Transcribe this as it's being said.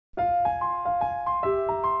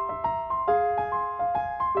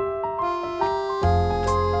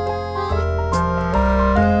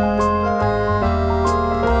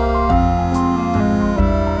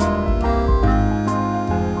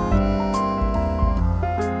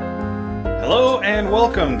Hello and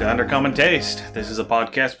welcome to Undercommon Taste. This is a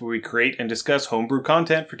podcast where we create and discuss homebrew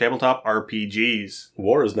content for tabletop RPGs.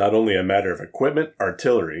 War is not only a matter of equipment,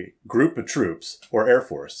 artillery, group of troops, or air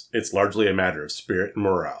force. It's largely a matter of spirit and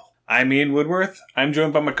morale. I'm Ian Woodworth. I'm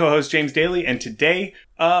joined by my co-host James Daly, and today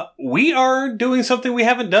we are doing something we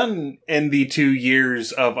haven't done in the 2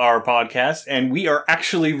 years of our podcast, and we are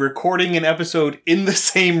actually recording an episode in the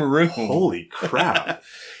same room. Holy crap.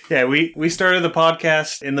 Yeah, we started the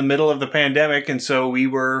podcast in the middle of the pandemic, and so we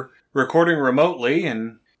were recording remotely,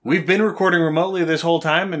 and we've been recording remotely this whole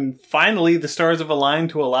time, and finally the stars have aligned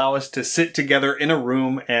to allow us to sit together in a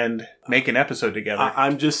room and make an episode together.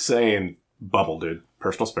 I'm just saying, bubble, dude.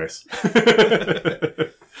 Personal space.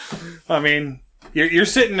 I mean, you're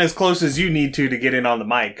sitting as close as you need to get in on the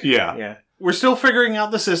mic. Yeah. We're still figuring out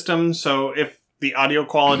the system, so if the audio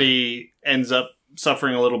quality ends up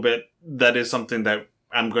suffering a little bit, that is something that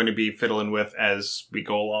I'm going to be fiddling with as we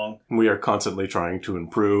go along. We are constantly trying to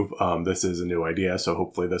improve. This is a new idea, so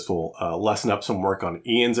hopefully this will lessen up some work on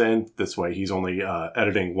Ian's end. This way he's only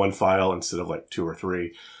editing one file instead of like 2 or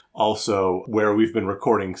 3. Also, where we've been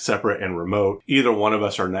recording separate and remote, either one of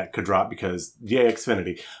us, our net could drop because, yay,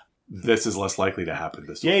 Xfinity. This is less likely to happen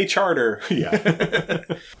this way. Yay, Charter. Yeah.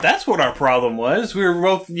 That's what our problem was. We were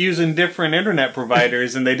both using different internet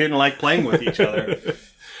providers and they didn't like playing with each other.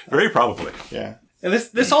 Very probably. Yeah. And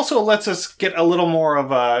this also lets us get a little more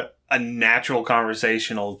of a natural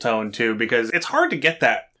conversational tone, too, because it's hard to get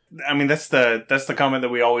that. I mean, that's the comment that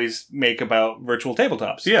we always make about virtual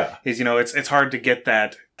tabletops. Yeah. Is, it's hard to get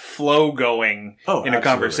that flow going in a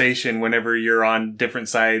conversation whenever you're on different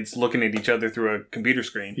sides looking at each other through a computer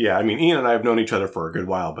screen. Yeah, I mean, Ian and I have known each other for a good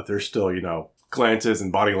while, but there's still, glances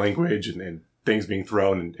and body language and things being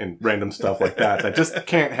thrown and random stuff like that just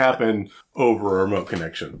can't happen over a remote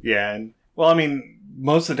connection. Yeah, and, well, I mean,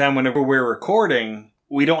 most of the time whenever we're recording,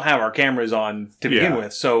 we don't have our cameras on to begin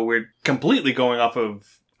with, so we're completely going off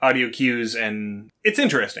of audio cues, and it's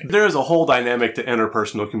interesting. There is a whole dynamic to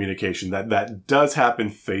interpersonal communication that does happen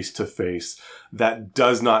face-to-face, that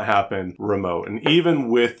does not happen remote. And even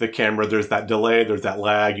with the camera, there's that delay, there's that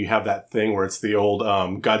lag. You have that thing where it's the old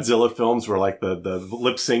Godzilla films where like the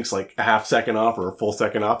lip syncs like a half second off or a full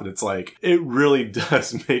second off, and it's like, it really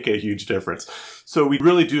does make a huge difference. So we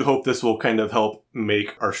really do hope this will kind of help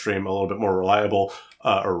make our stream a little bit more reliable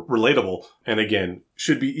or relatable. And again,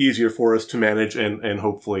 should be easier for us to manage and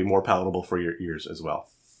hopefully more palatable for your ears as well.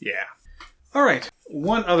 Yeah. All right.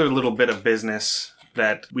 One other little bit of business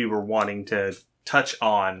that we were wanting to touch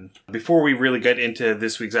on before we really get into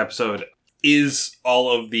this week's episode is all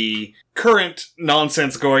of the current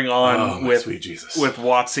nonsense going on with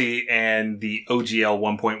WotC and the OGL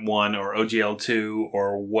 1.1 or OGL 2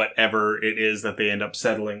 or whatever it is that they end up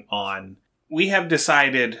settling on. We have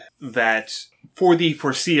decided that for the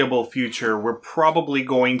foreseeable future, we're probably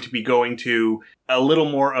going to be going to a little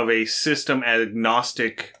more of a system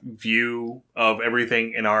agnostic view of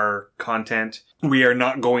everything in our content. We are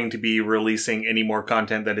not going to be releasing any more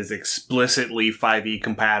content that is explicitly 5e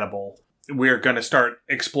compatible. We're going to start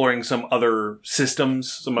exploring some other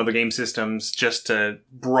systems, some other game systems, just to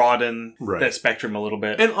broaden that spectrum a little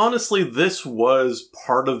bit. And honestly, this was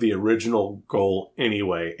part of the original goal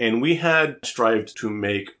anyway. And we had strived to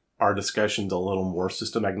make our discussions a little more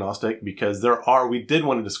system agnostic because we did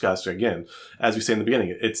want to discuss, again, as we say in the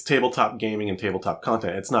beginning, it's tabletop gaming and tabletop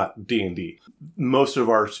content. It's not D&D. Most of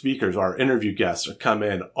our speakers, our interview guests come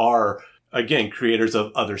in are, again, creators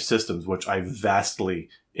of other systems, which I vastly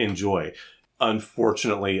enjoy.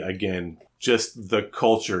 Unfortunately, again, just the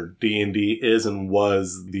culture, D&D is and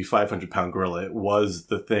was the 500-pound gorilla. It was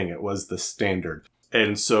the thing. It was the standard.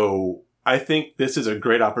 And so I think this is a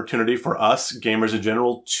great opportunity for us, gamers in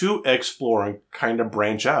general, to explore and kind of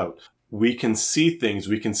branch out. We can see things.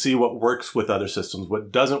 We can see what works with other systems,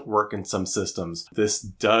 what doesn't work in some systems. This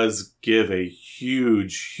does give a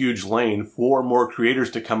huge, huge lane for more creators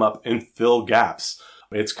to come up and fill gaps.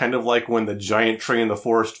 It's kind of like when the giant tree in the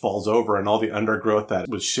forest falls over and all the undergrowth that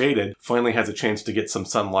was shaded finally has a chance to get some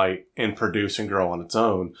sunlight and produce and grow on its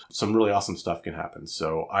own. Some really awesome stuff can happen.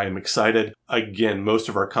 So I am excited. Again, most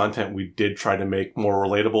of our content we did try to make more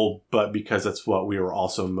relatable, but because that's what we were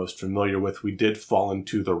also most familiar with, we did fall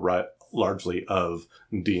into the rut largely of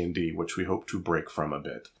D&D, which we hope to break from a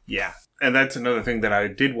bit. Yeah. And that's another thing that I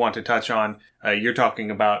did want to touch on. You're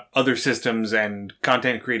talking about other systems and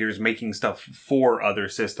content creators making stuff for other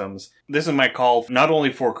systems. This is my call not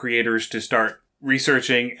only for creators to start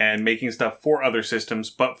researching and making stuff for other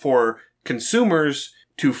systems, but for consumers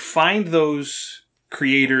to find those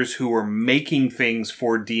creators who are making things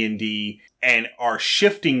for D&D and are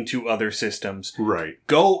shifting to other systems, right,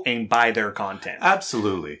 go and buy their content.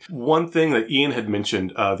 Absolutely. One thing that Ian had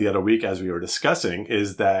mentioned the other week as we were discussing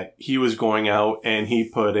is that he was going out and he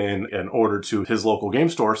put in an order to his local game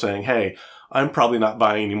store saying, hey, I'm probably not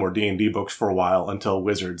buying any more D&D books for a while until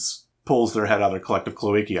Wizards pulls their head out of their collective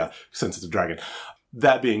cloacia, since it's a dragon.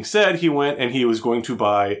 That being said, he went and he was going to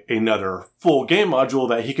buy another full game module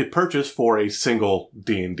that he could purchase for a single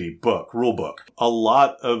D&D book, rule book. A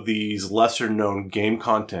lot of these lesser known game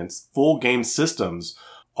contents, full game systems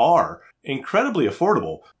are incredibly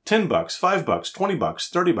affordable. $10, $5, $20,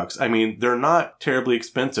 $30. I mean, they're not terribly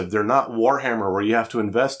expensive. They're not Warhammer where you have to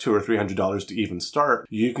invest $200 or $300 to even start.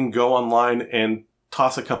 You can go online and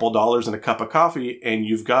toss a couple dollars in a cup of coffee, and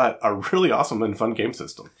you've got a really awesome and fun game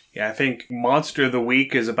system. Yeah, I think Monster of the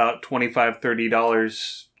Week is about $25,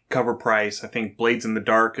 $30 cover price. I think Blades in the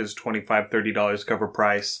Dark is $25, $30 cover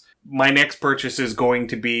price. My next purchase is going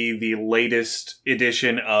to be the latest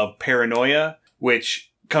edition of Paranoia,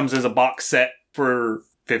 which comes as a box set for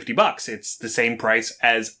 $50. It's the same price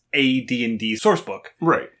as a D&D sourcebook.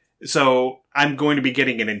 Right. So I'm going to be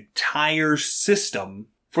getting an entire system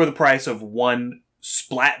for the price of one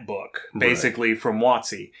splat book, basically, from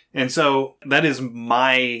WotC. And so that is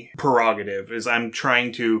my prerogative, is I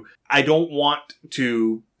don't want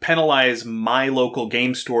to penalize my local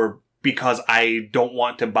game store because I don't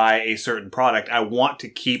want to buy a certain product. I want to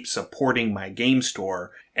keep supporting my game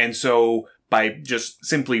store. And so by just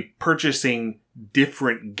simply purchasing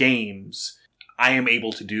different games, I am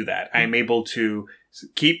able to do that. I am able to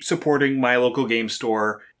keep supporting my local game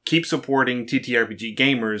store, keep supporting TTRPG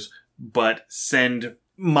gamers, but send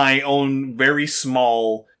my own very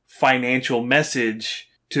small financial message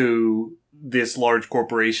to this large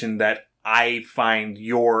corporation that I find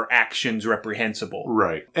your actions reprehensible.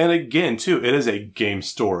 Right. And again, too, it is a game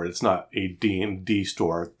store. It's not a D&D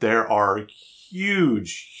store. There are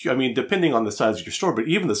huge, I mean, depending on the size of your store, but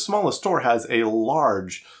even the smallest store has a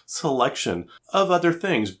large selection of other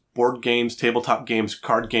things. Board games, tabletop games,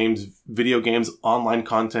 card games, video games, online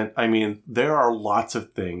content. I mean, there are lots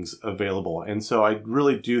of things available. And so I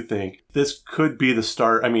really do think this could be the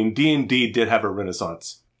start. I mean, D&D did have a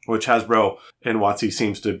renaissance, which Hasbro and WotC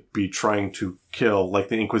seems to be trying to kill, like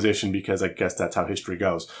the Inquisition, because I guess that's how history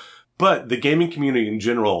goes. But the gaming community in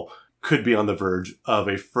general could be on the verge of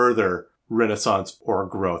a further renaissance or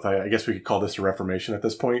growth. I guess we could call this a reformation at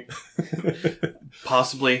this point.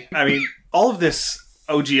 Possibly. I mean, all of this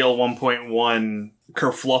OGL 1.1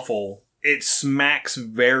 kerfluffle, it smacks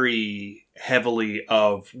very heavily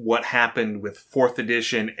of what happened with 4th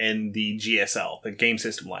edition and the GSL, the game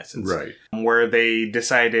system license. Right. Where they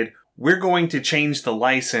decided, we're going to change the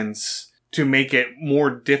license to make it more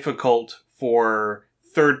difficult for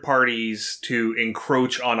third parties to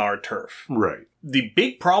encroach on our turf. Right. The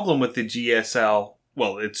big problem with the GSL,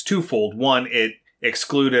 well, it's twofold. One, it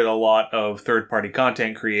excluded a lot of third-party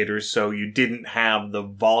content creators, so you didn't have the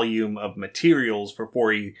volume of materials for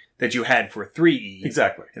 4E that you had for 3E.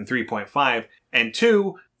 Exactly. And 3.5. And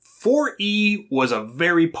two, 4E was a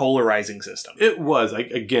very polarizing system. It was.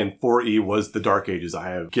 Again, 4E was the Dark Ages. I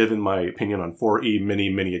have given my opinion on 4E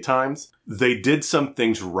many, many a times. They did some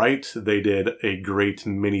things right. They did a great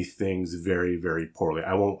many things very, very poorly.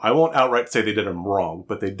 I won't outright say they did them wrong,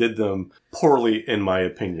 but they did them poorly in my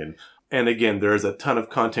opinion. And again, there's a ton of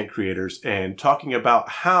content creators and talking about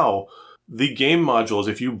how the game modules,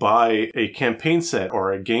 if you buy a campaign set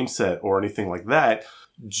or a game set or anything like that,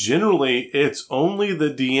 generally it's only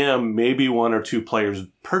the DM, maybe one or two players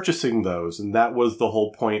purchasing those. And that was the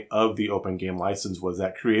whole point of the open game license, was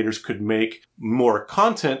that creators could make more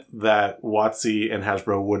content that WotC and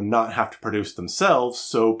Hasbro would not have to produce themselves.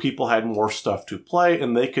 So people had more stuff to play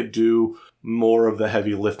and they could do more of the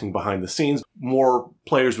heavy lifting behind the scenes. More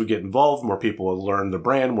players would get involved, more people would learn the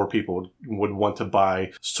brand, more people would want to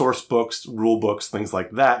buy source books, rule books, things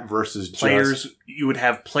like that, versus players. You would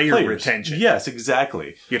have player retention. Yes,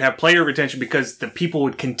 exactly. You'd have player retention because the people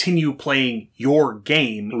would continue playing your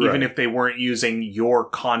game, right, even if they weren't using your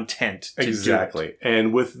content to exactly. do it.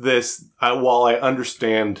 And with this, while I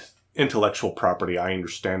understand intellectual property, I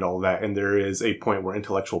understand all that, and there is a point where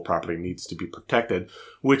intellectual property needs to be protected,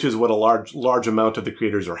 which is what a large amount of the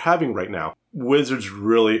creators are having right now. Wizards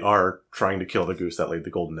really are trying to kill the goose that laid the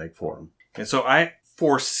golden egg for them. And so I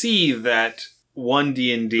foresee that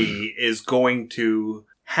 1D&D is going to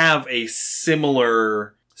have a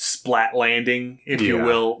similar splat landing, if you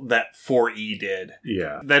will, that 4E did.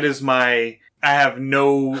 Yeah. That is I have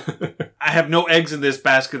no eggs in this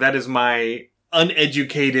basket. That is my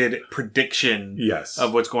uneducated prediction yes.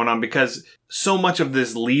 of what's going on, because so much of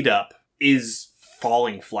this lead up is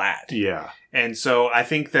falling flat. Yeah. And so I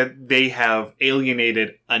think that they have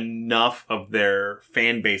alienated enough of their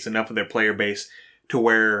fan base, enough of their player base, to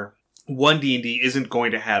where one D&D isn't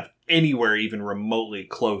going to have anywhere even remotely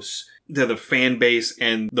close to the fan base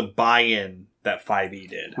and the buy-in that 5e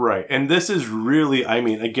did. Right. And this is really, I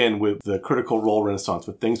mean, again, with the Critical Role renaissance,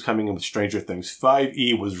 with things coming in with Stranger Things,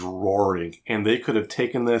 5e was roaring, and they could have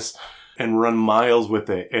taken this and run miles with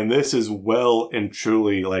it. And this is well and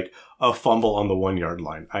truly like a fumble on the 1 yard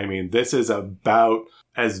line. I mean, this is about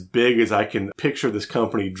as big as I can picture this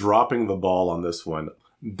company dropping the ball on this one.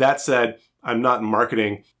 That said, I'm not in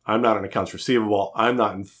marketing. I'm not in accounts receivable. I'm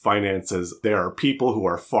not in finances. There are people who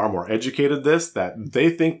are far more educated that they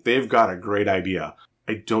think they've got a great idea.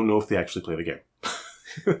 I don't know if they actually play the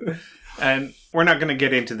game. And we're not going to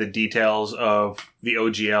get into the details of the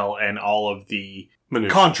OGL and all of the Minute.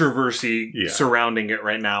 controversy surrounding it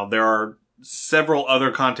right now. There are several other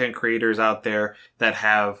content creators out there that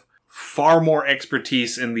have far more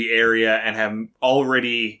expertise in the area and have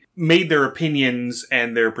already made their opinions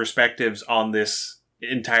and their perspectives on this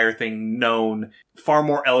entire thing known far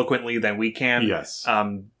more eloquently than we can. Yes.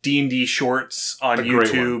 D&D Shorts on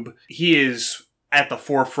YouTube. He is at the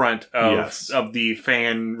forefront of the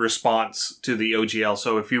fan response to the OGL.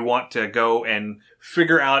 So if you want to go and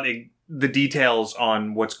figure out the details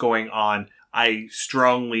on what's going on, I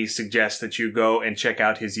strongly suggest that you go and check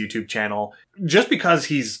out his YouTube channel. Just because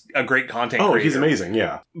he's a great content creator. Oh, he's amazing,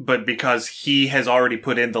 yeah. But because he has already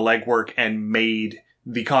put in the legwork and made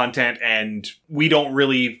the content, and we don't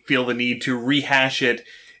really feel the need to rehash it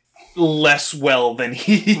less well than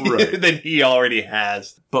he already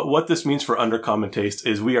has. But what this means for Undercommon Taste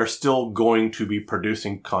is we are still going to be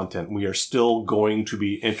producing content. We are still going to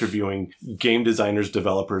be interviewing game designers,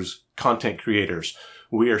 developers, content creators.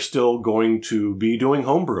 We are still going to be doing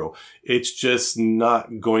homebrew. It's just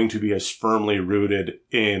not going to be as firmly rooted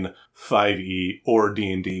in 5e or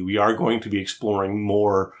D&D. We are going to be exploring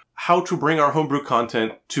more how to bring our homebrew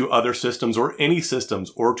content to other systems or any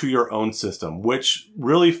systems or to your own system, which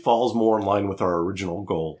really falls more in line with our original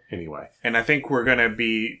goal anyway. And I think we're going to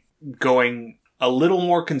be going a little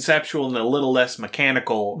more conceptual and a little less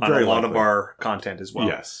mechanical on a lot of our content as well.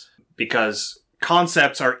 Yes. Because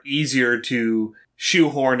concepts are easier to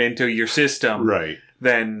shoehorn into your system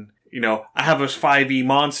than, I have a 5e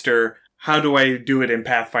monster. How do I do it in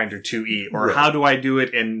Pathfinder 2e? Or how do I do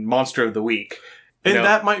it in Monster of the Week? And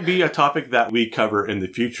that might be a topic that we cover in the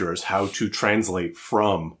future, is how to translate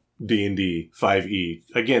from D&D 5e.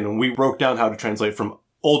 Again, when we broke down how to translate from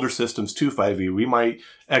older systems to 5e, we might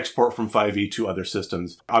export from 5e to other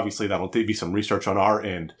systems. Obviously, that'll be some research on our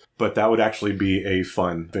end, but that would actually be a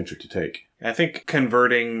fun venture to take. I think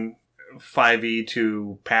converting 5e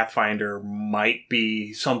to Pathfinder might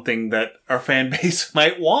be something that our fan base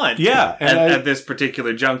might want. Yeah. At this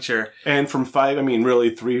particular juncture. And from 5,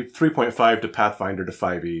 really 3.5 to Pathfinder to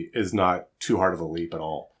 5e is not too hard of a leap at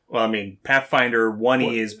all. Well, Pathfinder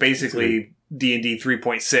 1e is basically D&D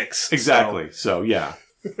 3.6. Exactly. So yeah.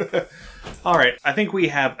 All right. I think we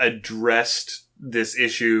have addressed this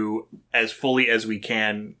issue as fully as we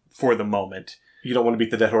can for the moment. You don't want to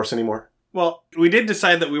beat the dead horse anymore? Well, we did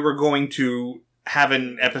decide that we were going to have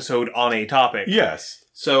an episode on a topic. Yes.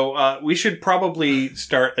 So we should probably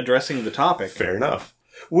start addressing the topic. Fair enough.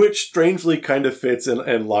 Which strangely kind of fits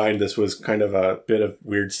in line. This was kind of a bit of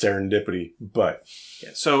weird serendipity, but...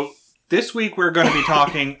 Yeah, so this week we're going to be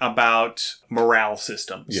talking about morale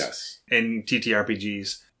systems. Yes. In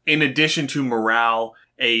TTRPGs. In addition to morale,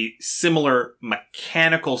 a similar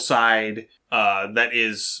mechanical side that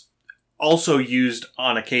is... also used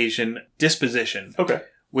on occasion, disposition. Okay.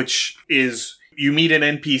 Which is, you meet an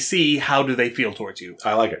NPC, how do they feel towards you?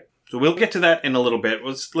 I like it. So we'll get to that in a little bit.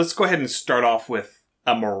 Let's go ahead and start off with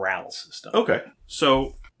a morale system. Okay.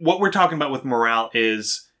 So what we're talking about with morale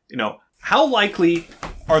is, how likely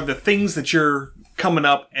are the things that you're coming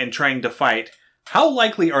up and trying to fight, how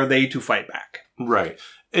likely are they to fight back? Right.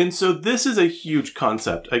 And so this is a huge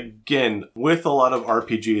concept. Again, with a lot of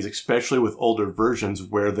RPGs, especially with older versions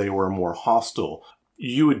where they were more hostile,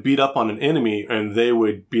 you would beat up on an enemy and they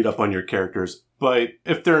would beat up on your characters. But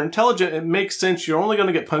if they're intelligent, it makes sense. You're only going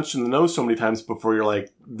to get punched in the nose so many times before you're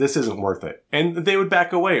like, this isn't worth it. And they would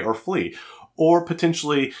back away or flee. Or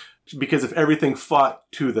potentially, because if everything fought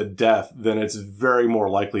to the death, then it's very more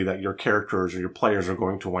likely that your characters or your players are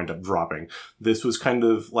going to wind up dropping. This was kind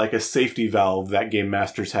of like a safety valve that game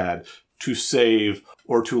masters had to save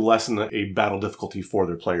or to lessen a battle difficulty for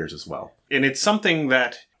their players as well. And it's something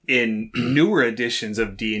that in newer editions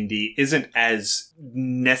of D&D isn't as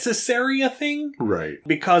necessary a thing. Right.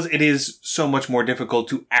 Because it is so much more difficult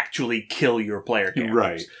to actually kill your player characters.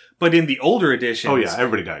 Right. But in the older editions... Oh yeah,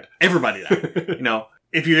 everybody died. Everybody died. You know,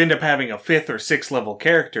 if you end up having a 5th or 6th level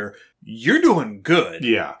character, you're doing good.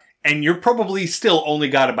 Yeah. And you're probably still only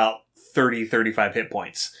got about 30, 35 hit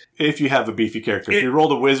points. If you have a beefy character. If you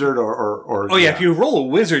rolled a wizard or oh, yeah. If you roll a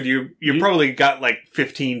wizard, you probably got like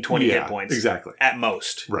 15, 20 hit points. Exactly. At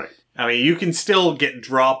most. Right. I mean, you can still get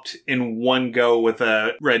dropped in one go with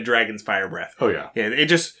a Red Dragon's Fire Breath. Oh, yeah. Yeah, it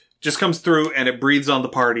just comes through and it breathes on the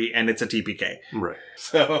party and it's a TPK. Right.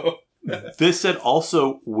 So... This said,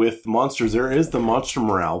 also with monsters, there is the monster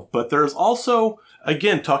morale, but there's also,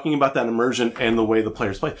 again, talking about that immersion and the way the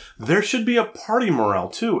players play, there should be a party morale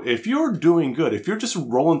too. If you're doing good, if you're just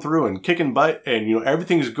rolling through and kicking butt and, you know,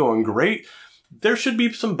 everything's going great, there should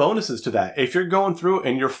be some bonuses to that. If you're going through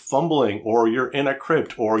and you're fumbling or you're in a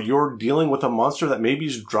crypt or you're dealing with a monster that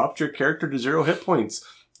maybe's dropped your character to 0 hit points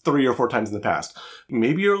 3 or 4 times in the past.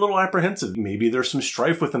 Maybe you're a little apprehensive. Maybe there's some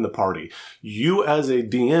strife within the party. You as a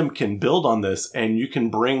DM can build on this and you can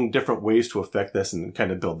bring different ways to affect this and kind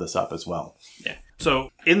of build this up as well. Yeah. So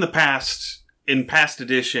in past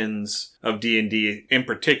editions of D&D in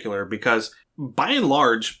particular, because by and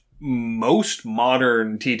large, most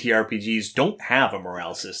modern TTRPGs don't have a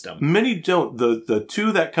morale system. Many don't. The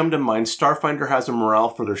two that come to mind, Starfinder has a morale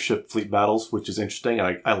for their ship fleet battles, which is interesting.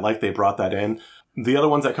 I like they brought that in. The other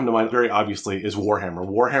ones that come to mind very obviously is Warhammer.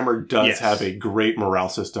 Warhammer does have a great morale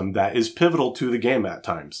system that is pivotal to the game at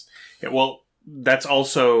times. Yeah, well, that's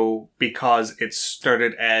also because it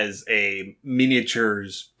started as a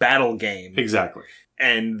miniatures battle game. Exactly.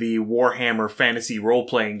 And the Warhammer fantasy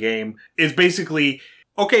role-playing game is basically,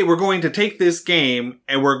 okay, we're going to take this game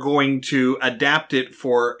and we're going to adapt it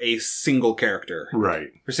for a single character. Right.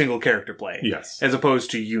 For single character play. Yes. As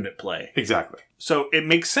opposed to unit play. Exactly. So it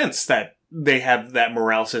makes sense that they have that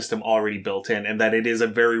morale system already built in and that it is a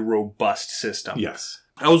very robust system. Yes.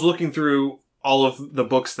 I was looking through all of the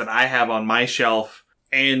books that I have on my shelf,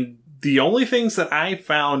 and the only things that I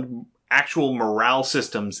found actual morale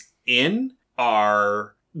systems in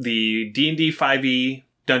are the D&D 5e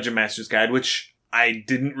Dungeon Master's Guide, which I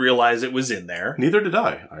didn't realize it was in there. Neither did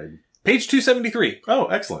I. Page 273. Oh,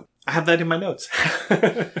 excellent. I have that in my notes.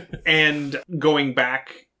 And going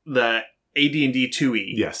back, the AD&D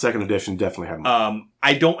 2e. Yeah, second edition definitely had more.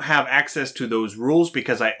 I don't have access to those rules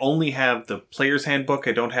because I only have the player's handbook.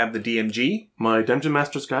 I don't have the DMG. My Dungeon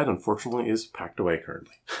Master's Guide, unfortunately, is packed away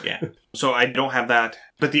currently. Yeah. So I don't have that.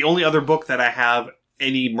 But the only other book that I have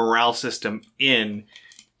any morale system in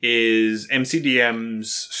is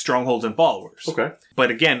MCDM's Strongholds and Followers. Okay. But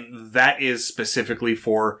again, that is specifically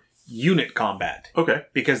for unit combat. Okay.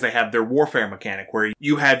 Because they have their warfare mechanic where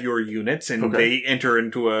you have your units and they enter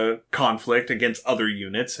into a conflict against other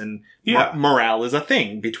units and morale is a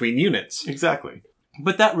thing between units. Exactly.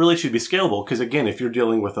 But that really should be scalable because, again, if you're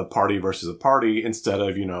dealing with a party versus a party, instead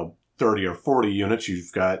of, 30 or 40 units,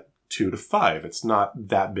 you've got 2 to 5. It's not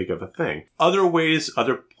that big of a thing. Other ways,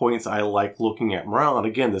 other points I like looking at morale, and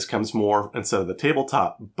again, this comes more instead of the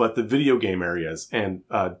tabletop, but the video game areas. And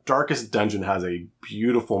Darkest Dungeon has a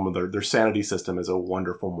beautiful, their sanity system is a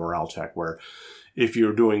wonderful morale check where if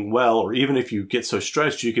you're doing well, or even if you get so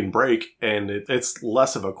stretched, you can break, and it's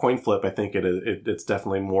less of a coin flip. I think it's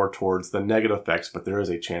definitely more towards the negative effects, but there is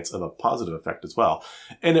a chance of a positive effect as well.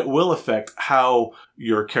 And it will affect how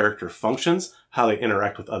your character functions, how they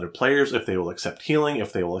interact with other players, if they will accept healing,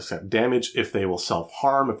 if they will accept damage, if they will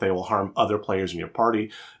self-harm, if they will harm other players in your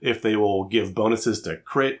party, if they will give bonuses to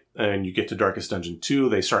crit, and you get to Darkest Dungeon 2,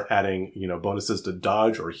 they start adding, bonuses to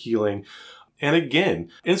dodge or healing. And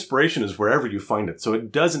again, inspiration is wherever you find it. So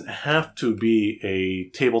it doesn't have to be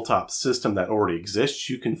a tabletop system that already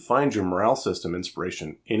exists. You can find your morale system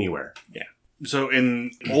inspiration anywhere. Yeah. So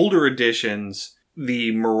in older editions,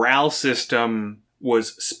 the morale system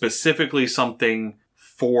was specifically something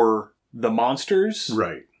for the monsters.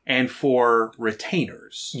 Right. And for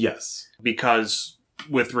retainers. Yes. Because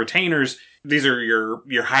with retainers, these are your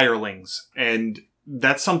hirelings. And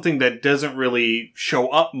that's something that doesn't really show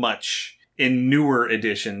up much in newer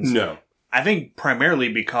editions. No. I think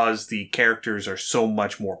primarily because the characters are so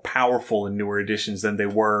much more powerful in newer editions than they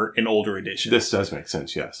were in older editions. This does make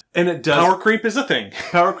sense, yes. And it does. Power creep is a thing.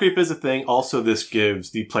 Power creep is a thing. Also, this gives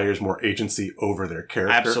the players more agency over their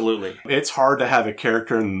character. Absolutely. It's hard to have a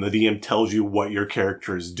character and the DM tells you what your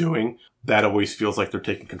character is doing. That always feels like they're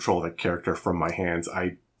taking control of the character from my hands.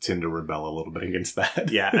 I tend to rebel a little bit against that.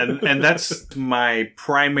 Yeah, and that's my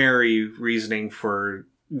primary reasoning for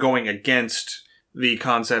going against the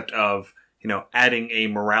concept of, adding a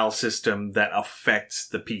morale system that affects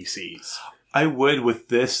the PCs. I would with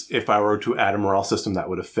this, if I were to add a morale system that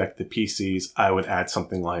would affect the PCs, I would add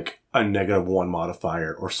something like a -1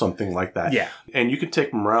 modifier or something like that. Yeah. And you could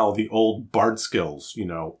take morale, the old bard skills,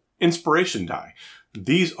 inspiration die.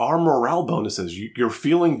 These are morale bonuses. You're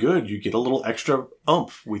feeling good. You get a little extra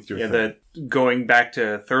oomph with your thing. Going back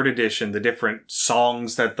to 3rd edition, the different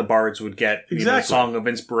songs that the bards would get. Exactly. Song of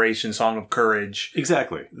Inspiration, Song of Courage.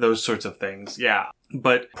 Exactly. Those sorts of things. Yeah.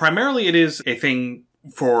 But primarily it is a thing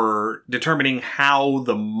for determining how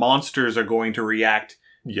the monsters are going to react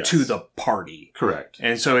to the party. Correct.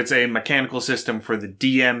 And so it's a mechanical system for the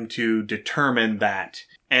DM to determine that.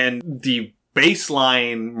 And the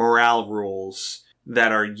baseline morale rules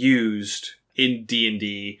that are used in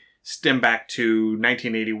D&D stem back to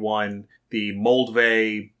 1981, the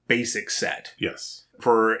Moldvay basic set. Yes.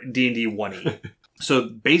 For D&D 1e. So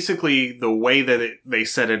basically the way that they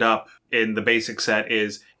set it up in the basic set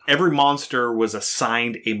is every monster was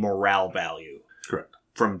assigned a morale value. Correct.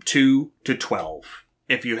 From 2 to 12.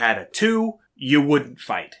 If you had a 2, you wouldn't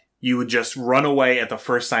fight. You would just run away at the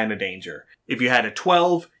first sign of danger. If you had a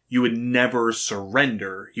 12, you would never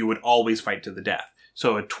surrender. You would always fight to the death.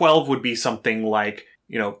 So a 12 would be something like,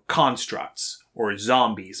 constructs or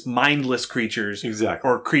zombies, mindless creatures. Exactly.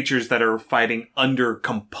 Or creatures that are fighting under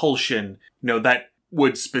compulsion, that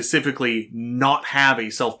would specifically not have a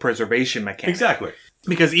self-preservation mechanic. Exactly.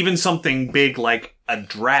 Because even something big like a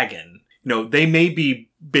dragon, they may be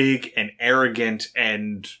big and arrogant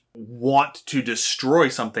and want to destroy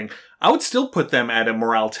something. I would still put them at a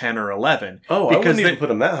morale 10 or 11. Oh, I wouldn't even put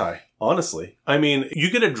them that high, honestly. I mean, you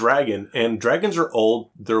get a dragon, and dragons are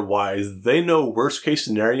old, they're wise, they know worst case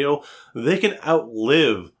scenario, they can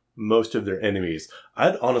outlive most of their enemies.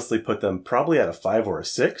 I'd honestly put them probably at a 5 or a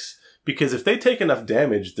 6, because if they take enough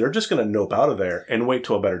damage, they're just going to nope out of there and wait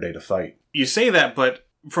till a better day to fight. You say that, but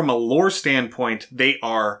from a lore standpoint, they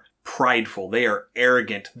are prideful. They are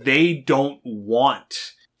arrogant. They don't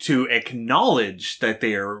want to acknowledge that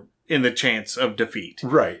they are in the chance of defeat.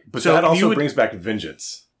 Right. But so that also brings back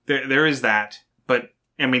vengeance. There is that. But,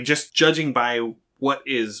 just judging by what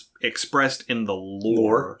is expressed in the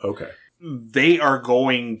lore. Okay. They are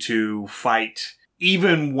going to fight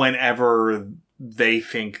even whenever they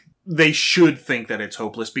should think that it's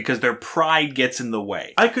hopeless because their pride gets in the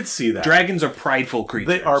way. I could see that. Dragons are prideful creatures.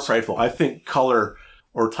 They are prideful. I think color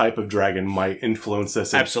or type of dragon might influence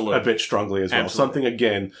this a bit strongly as well. Absolutely. Something,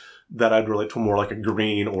 again, that I'd relate to more like a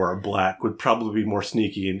green or a black would probably be more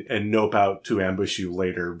sneaky and nope out to ambush you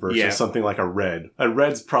later versus something like a red. A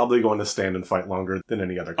red's probably going to stand and fight longer than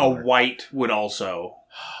any other color. A white would also.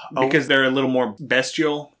 Because they're a little more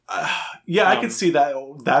bestial. I could see that.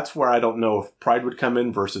 That's where I don't know if pride would come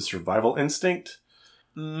in versus survival instinct.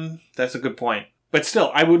 That's a good point. But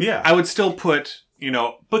still, I would still put,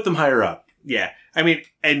 Put them higher up. Yeah.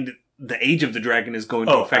 And the age of the dragon is going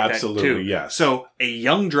to affect absolutely, that too. Yes. So a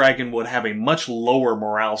young dragon would have a much lower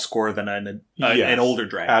morale score than an older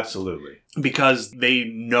dragon. Absolutely. Because they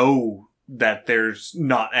know that they're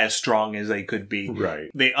not as strong as they could be. Right.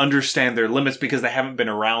 They understand their limits because they haven't been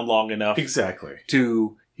around long enough. Exactly.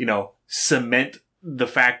 To, cement the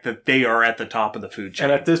fact that they are at the top of the food chain.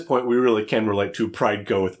 And at this point, we really can relate to pride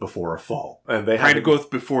goeth before a fall. And pride goeth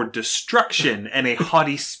before destruction and a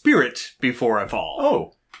haughty spirit before a fall.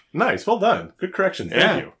 Oh, nice. Well done. Good correction.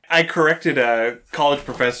 Thank you. I corrected a college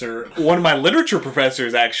professor, one of my literature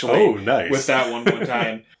professors actually. Oh, nice. With that one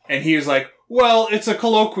time. And he was like, well, it's a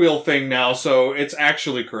colloquial thing now, so it's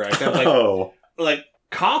actually correct. I was like,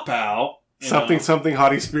 cop-out. Something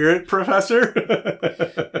haughty spirit, professor?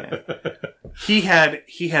 Yeah. He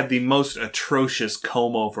had the most atrocious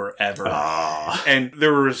comb-over ever. And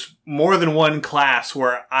there was more than one class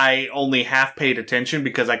where I only half paid attention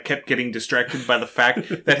because I kept getting distracted by the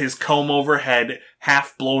fact that his comb-over had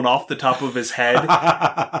half blown off the top of his head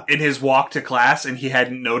in his walk to class, and he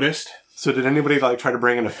hadn't noticed. So did anybody try to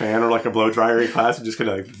bring in a fan or a blow dryer in class and just kind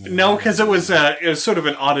of No, because it was sort of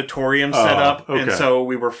an auditorium setup, and so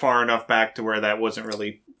we were far enough back to where that wasn't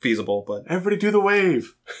really feasible. But everybody do the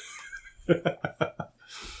wave.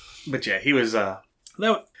 But yeah, he was.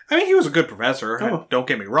 He was a good professor. Oh. Don't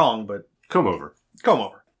get me wrong, but Comb over.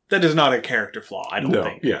 That is not a character flaw. I don't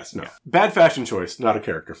think. Yes, no. Yeah. Bad fashion choice, not a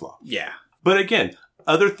character flaw. Yeah. But again,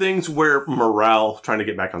 other things where morale, trying to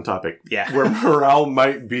get back on topic, yeah, where morale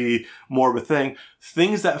might be more of a thing,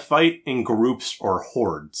 things that fight in groups or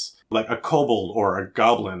hordes, like a kobold or a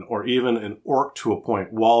goblin or even an orc to a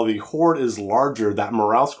point. While the horde is larger, that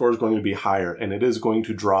morale score is going to be higher, and it is going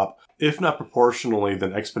to drop, if not proportionally,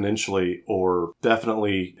 then exponentially, or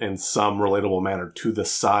definitely in some relatable manner to the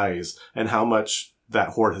size and how much that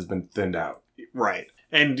horde has been thinned out. Right.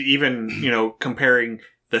 And even, comparing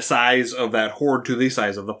the size of that horde to the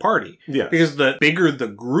size of the party. Yeah. Because the bigger the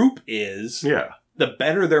group is, Yeah. the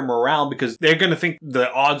better their morale, because they're going to think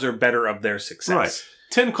the odds are better of their success. Right.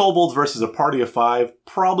 10 kobolds versus a party of 5,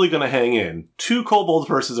 probably going to hang in. 2 kobolds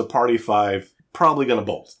versus a party of 5, probably going to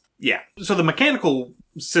bolt. Yeah. So the mechanical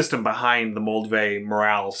system behind the Moldvay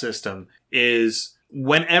morale system is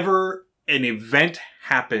whenever an event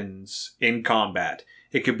happens in combat,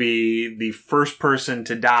 it could be the first person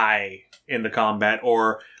to die in the combat,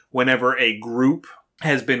 or whenever a group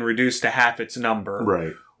has been reduced to half its number.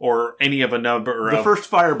 Right. Or any of a number The first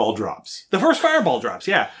fireball drops. The first fireball drops,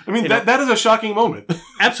 yeah. I mean, that is a shocking moment.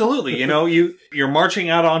 Absolutely. You're marching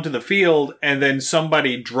out onto the field, and then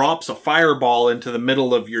somebody drops a fireball into the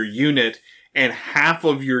middle of your unit, and half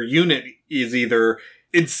of your unit is either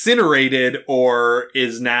incinerated or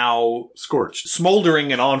is now Scorched.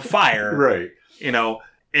 smoldering and on fire. Right.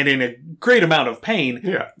 And in a great amount of pain.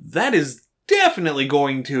 Yeah. That is definitely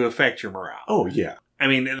going to affect your morale. Oh, yeah. I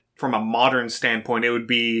mean, from a modern standpoint, it would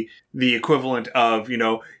be the equivalent of,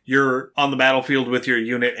 you're on the battlefield with your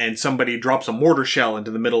unit and somebody drops a mortar shell into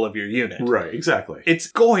the middle of your unit. Right, exactly. It's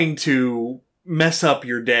going to mess up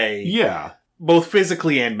your day. Yeah. Both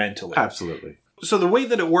physically and mentally. Absolutely. So the way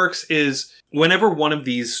that it works is whenever one of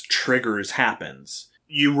these triggers happens,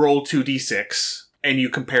 you roll 2d6 and you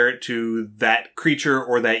compare it to that creature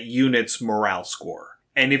or that unit's morale score.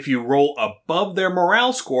 And if you roll above their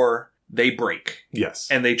morale score, they break. Yes.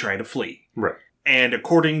 And they try to flee. Right. And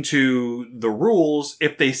according to the rules,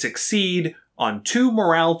 if they succeed on 2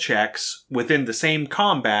 morale checks within the same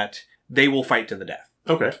combat, they will fight to the death.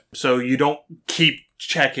 Okay. So you don't keep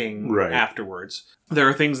checking Right. afterwards. There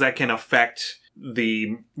are things that can affect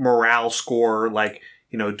the morale score, like,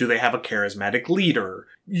 do they have a charismatic leader?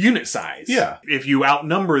 Unit size. Yeah. If you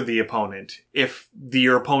outnumber the opponent, if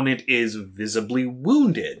your opponent is visibly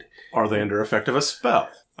wounded. Are they under effect of a spell?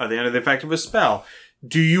 Are they under the effect of a spell?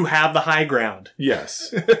 Do you have the high ground?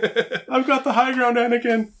 Yes. I've got the high ground,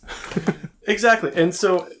 Anakin. Exactly.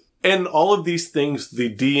 And all of these things,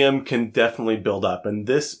 the DM can definitely build up. And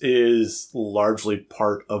this is largely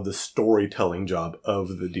part of the storytelling job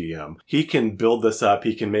of the DM. He can build this up.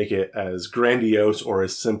 He can make it as grandiose or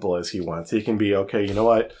as simple as he wants. He can be, okay, you know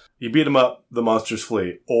what? You beat them up, the monsters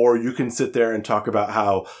flee. Or you can sit there and talk about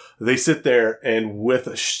how they sit there and with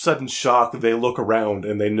a sudden shock, they look around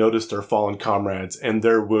and they notice their fallen comrades and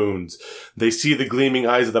their wounds. They see the gleaming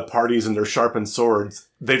eyes of the parties and their sharpened swords.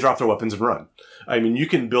 They drop their weapons and run. I mean, you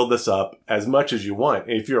can build this up as much as you want.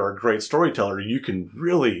 If you're a great storyteller, you can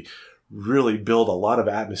really, really build a lot of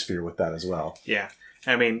atmosphere with that as well. Yeah.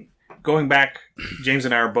 I mean, going back, James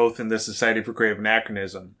and I are both in the Society for Creative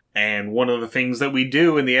Anachronism. And one of the things that we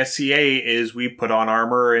do in the SCA is we put on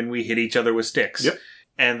armor and we hit each other with sticks. Yep.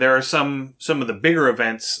 And there are some of the bigger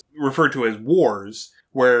events referred to as wars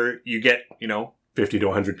where you get, 50 to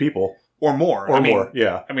 100 people. Or more. More,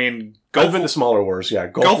 yeah. I mean, I've been to smaller wars, yeah.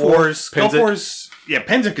 Gulf Wars. Pennsic. Gulf Wars, yeah,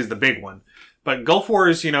 Pennsic is the big one. But Gulf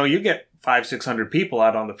Wars, you get 500-600 people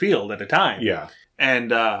out on the field at a time. Yeah.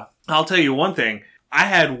 And I'll tell you one thing. I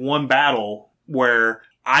had one battle where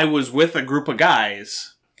I was with a group of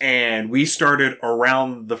guys, and we started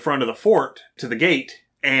around the front of the fort to the gate,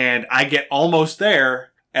 and I get almost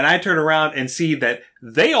there, and I turn around and see that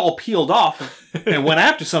they all peeled off and went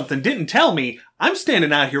after something, didn't tell me. I'm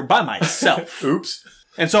standing out here by myself. Oops.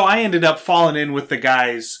 And so I ended up falling in with the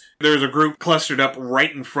guys. There was a group clustered up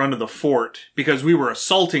right in front of the fort because we were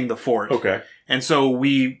assaulting the fort. Okay. And so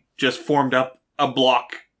we just formed up a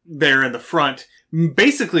block there in the front,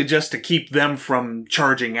 basically just to keep them from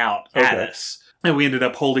charging out at us. And we ended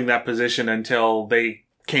up holding that position until they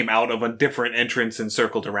came out of a different entrance and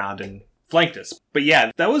circled around and flanked us. But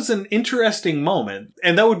yeah, that was an interesting moment.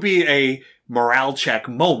 And that would be a morale check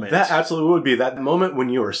moment. That absolutely would be that moment when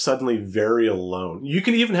you are suddenly very alone. You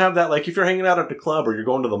can even have that, like, if you're hanging out at the club or you're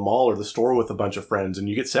going to the mall or the store with a bunch of friends and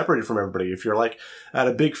you get separated from everybody. If you're, like, at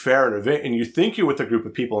a big fair or an event and you think you're with a group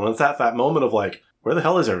of people and it's at that moment of, like, where the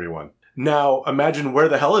hell is everyone? Now, imagine where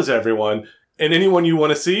the hell is everyone, and anyone you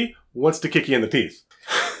want to see wants to kick you in the teeth.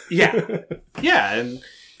 Yeah. Yeah, and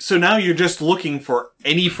so now you're just looking for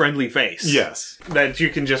any friendly face. Yes. That you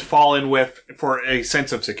can just fall in with for a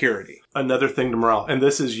sense of security. Another thing to morale, and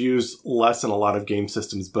this is used less in a lot of game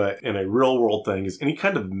systems, but in a real world thing, is any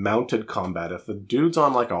kind of mounted combat. If the dude's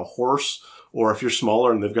on like a horse, or if you're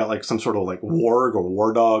smaller and they've got like some sort of like warg or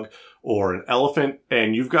war dog or an elephant,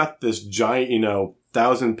 and you've got this giant,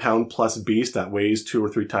 1,000-pound plus beast that weighs 2 or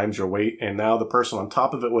 3 times your weight, and now the person on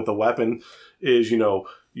top of it with a weapon is,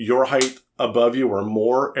 your height above you or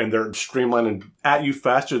more, and they're streamlining at you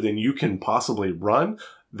faster than you can possibly run,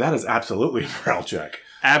 that is absolutely a morale check.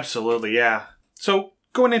 Absolutely, yeah. So,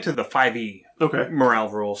 Going into the 5e Okay. morale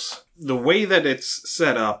rules, the way that it's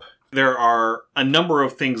set up, there are a number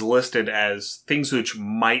of things listed as things which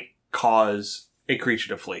might cause a creature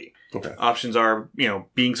to flee. Okay. Options are,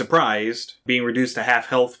 being surprised, being reduced to half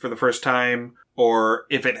health for the first time, or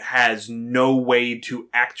if it has no way to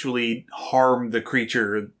actually harm the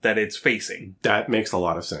creature that it's facing. That makes a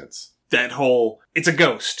lot of sense. That whole, it's a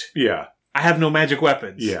ghost. Yeah. I have no magic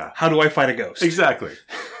weapons. Yeah. How do I fight a ghost? Exactly.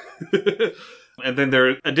 And then there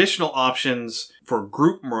are additional options for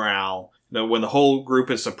group morale. Now, when the whole group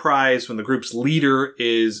is surprised, when the group's leader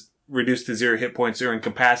is reduced to 0 hit points or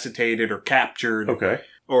incapacitated or captured. Okay.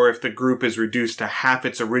 Or if the group is reduced to half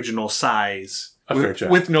its original size fair check.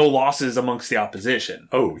 with no losses amongst the opposition.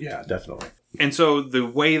 Oh, yeah, definitely. And so the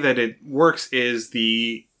way that it works is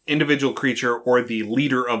the individual creature or the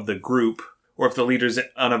leader of the group, or if the leader's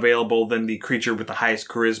unavailable, then the creature with the highest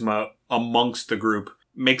charisma amongst the group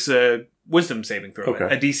makes a wisdom saving throw. Okay.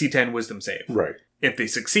 A DC 10 wisdom save. Right. If they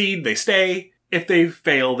succeed, they stay. If they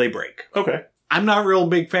fail, they break. Okay. I'm not a real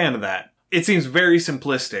big fan of that. It seems very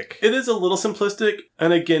simplistic. It is a little simplistic.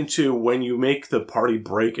 And again, too, when you make the party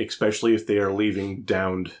break, especially if they are leaving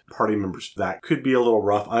downed party members, that could be a little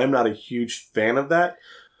rough. I'm not a huge fan of that.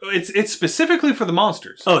 It's specifically for the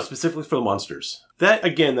monsters. Oh, specifically for the monsters. That,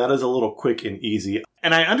 again, that is a little quick and easy.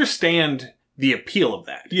 And I understand the appeal of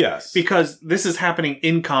that. Yes. Because this is happening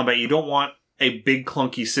in combat. You don't want a big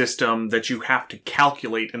clunky system that you have to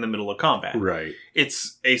calculate in the middle of combat. Right.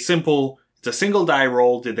 It's a single die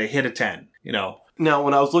roll. Did they hit a 10? Now,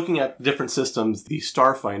 when I was looking at different systems, the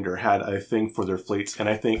Starfinder had a thing for their fleets, and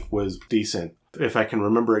I think was decent, if I can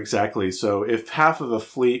remember exactly. So if half of a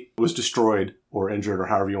fleet was destroyed or injured, or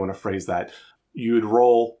however you want to phrase that, you would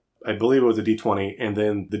roll, I believe it was a d20, and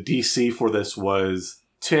then the DC for this was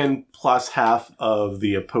 10 plus half of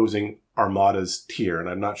the opposing armada's tier, and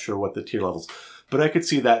I'm not sure what the tier levels, but I could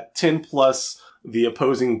see that 10 plus the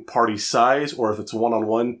opposing party size, or if it's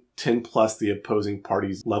one-on-one, 10 plus the opposing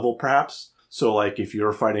party's level, perhaps. So, like, if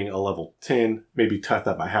you're fighting a level 10, maybe cut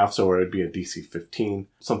that by half, so it would be a DC 15,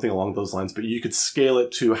 something along those lines. But you could scale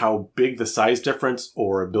it to how big the size difference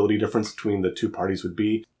or ability difference between the two parties would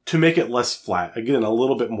be to make it less flat. Again, a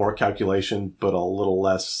little bit more calculation, but a little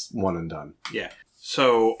less one and done. Yeah.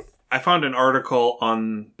 So I found an article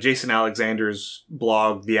on Jason Alexander's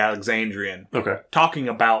blog, The Alexandrian, Okay. talking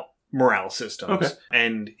about morale systems Okay.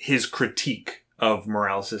 and his critique of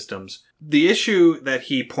morale systems. The issue that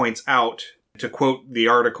he points out, to quote the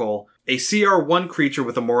article, a CR1 creature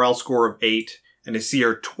with a morale score of 8 and a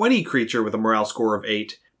CR20 creature with a morale score of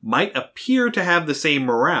 8 might appear to have the same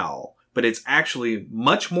morale, but it's actually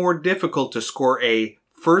much more difficult to score a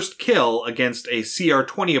first kill against a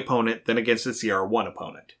CR20 opponent than against a CR1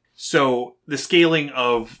 opponent. So the scaling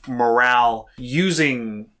of morale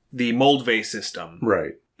using the Moldvay system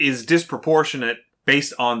Right. is disproportionate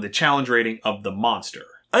based on the challenge rating of the monster.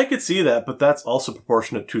 I could see that, but that's also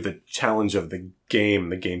proportionate to the challenge of the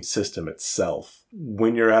game system itself.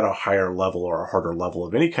 When you're at a higher level or a harder level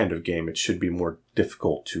of any kind of game, it should be more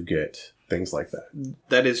difficult to get things like that.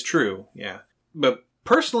 That is true, yeah. But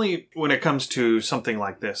personally, when it comes to something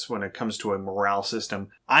like this, when it comes to a morale system,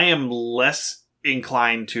 I am less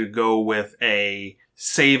inclined to go with a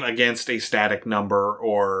save against a static number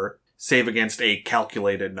or save against a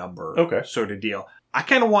calculated number sort of deal. I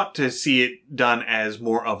kind of want to see it done as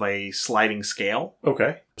more of a sliding scale.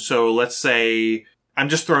 Okay. So let's say, I'm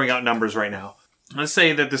just throwing out numbers right now. Let's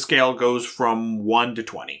say that the scale goes from 1 to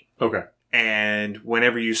 20. Okay. And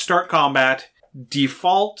whenever you start combat,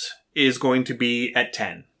 default is going to be at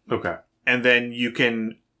 10. Okay. And then you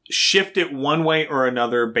can shift it one way or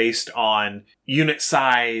another based on unit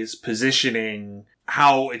size, positioning,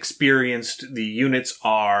 how experienced the units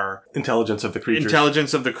are. Intelligence of the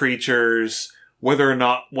creatures. Whether or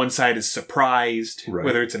not one side is surprised, Right.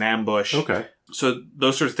 whether it's an ambush. Okay. So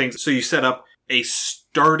those sorts of things. So you set up a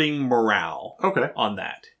starting morale Okay. on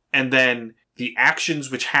that. And then the actions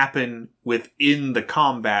which happen within the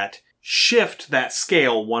combat shift that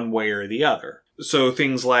scale one way or the other. So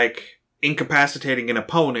things like incapacitating an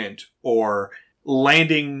opponent or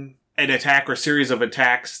landing an attack or series of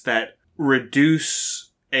attacks that reduce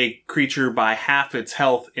a creature by half its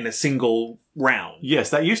health in a single round. Yes,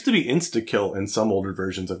 that used to be insta-kill in some older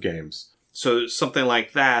versions of games. So something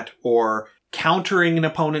like that, or countering an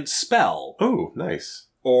opponent's spell. Oh, nice.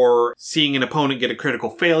 Or seeing an opponent get a critical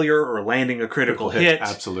failure or landing a critical hit.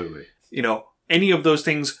 Absolutely. Any of those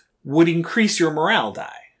things would increase your morale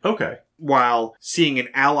die. Okay. While seeing an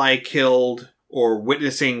ally killed or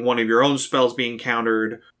witnessing one of your own spells being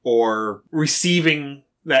countered or receiving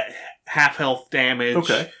that half health damage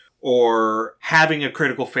Okay. or having a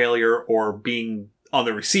critical failure or being on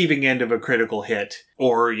the receiving end of a critical hit,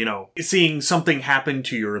 or, seeing something happen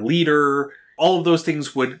to your leader. All of those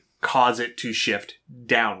things would cause it to shift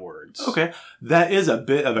downwards. Okay. That is a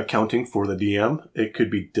bit of accounting for the DM. It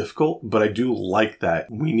could be difficult, but I do like that.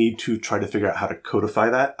 We need to try to figure out how to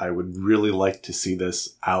codify that. I would really like to see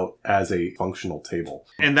this out as a functional table.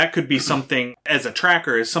 And that could be something, as a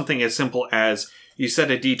tracker, is something as simple as you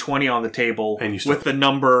set a d20 on the table and with the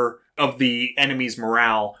number of the enemy's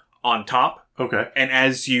morale on top. Okay. And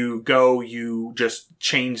as you go, you just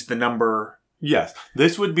change the number. Yes.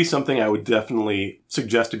 This would be something I would definitely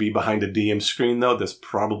suggest to be behind a DM screen, though. This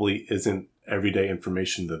probably isn't everyday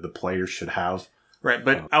information that the players should have. Right,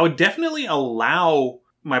 but I would definitely allow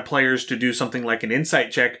my players to do something like an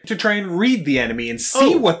insight check to try and read the enemy and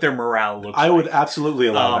see what their morale looks like. I would absolutely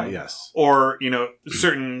allow that, yes. Or,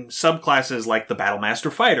 certain subclasses like the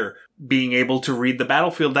Battlemaster Fighter, being able to read the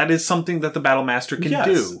battlefield, that is something that the Battlemaster can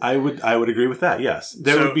do. I would agree with that, yes.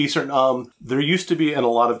 There would be certain, there used to be in a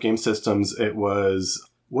lot of game systems,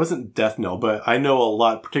 wasn't Death Knell, but I know a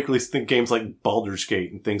lot, particularly think games like Baldur's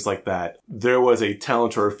Gate and things like that. There was a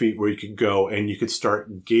talent or a feat where you could go and you could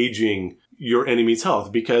start gauging your enemy's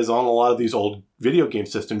health, because on a lot of these old video game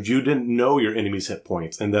systems, you didn't know your enemy's hit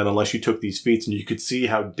points. And then unless you took these feats and you could see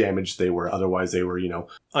how damaged they were, otherwise they were,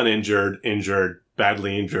 uninjured, injured,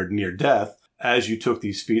 badly injured, near death. As you took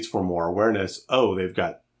these feats for more awareness, they've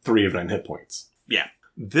got 3 of 9 hit points. Yeah.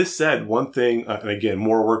 This said, one thing, and again,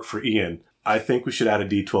 more work for Ian, I think we should add a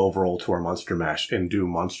D12 roll to our Monster Mash and do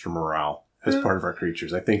Monster Morale as part of our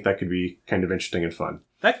creatures. I think that could be kind of interesting and fun.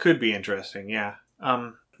 That could be interesting, yeah.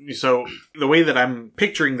 So the way that I'm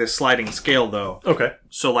picturing this sliding scale, though. Okay.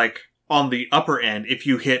 So, on the upper end, if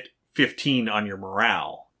you hit 15 on your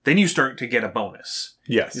morale, then you start to get a bonus.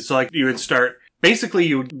 Yes. So, you would start... Basically,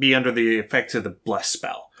 you would be under the effects of the Bless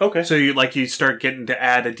spell. Okay. So, you start getting to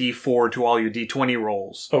add a D4 to all your D20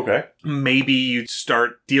 rolls. Okay. Maybe you'd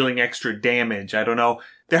start dealing extra damage. I don't know.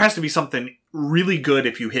 There has to be something really good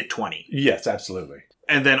if you hit 20. Yes, absolutely.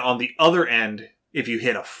 And then on the other end, if you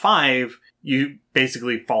hit a 5... you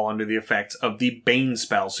basically fall under the effects of the Bane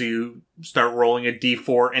spell. So you start rolling a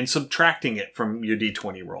D4 and subtracting it from your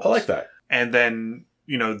D20 rolls. I like that. And then,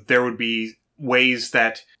 there would be ways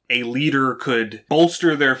that a leader could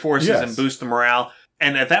bolster their forces and boost the morale.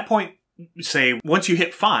 And at that point, say, once you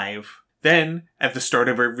hit 5, then at the start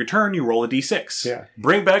of every turn, you roll a D6. Yeah.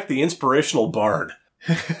 Bring back the inspirational bard.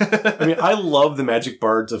 I mean, I love the magic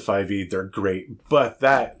bards of 5e. They're great. But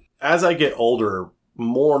as I get older,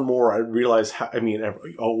 more and more I realize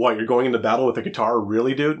what, you're going into battle with a guitar,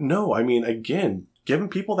 really, dude? No, again, giving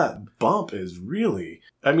people that bump is really,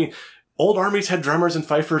 old armies had drummers and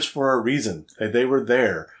fifers for a reason. They were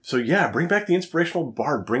there. So yeah, bring back the inspirational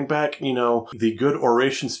bard. Bring back, the good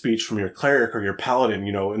oration speech from your cleric or your paladin,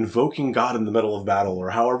 invoking God in the middle of battle,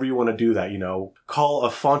 or however you want to do that, call a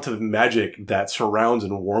font of magic that surrounds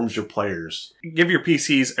and warms your players. Give your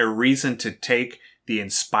PCs a reason to take the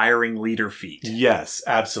inspiring leader feat. Yes,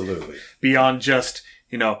 absolutely. Beyond just,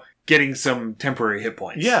 getting some temporary hit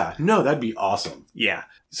points. Yeah, no, that'd be awesome. Yeah.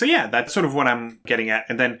 So yeah, that's sort of what I'm getting at.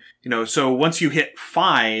 And then, so once you hit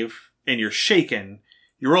 5 and you're shaken,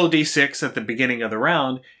 you roll a d6 at the beginning of the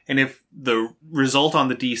round. And if the result on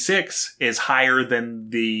the d6 is higher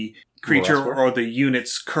than the creature or the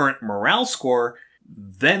unit's current morale score,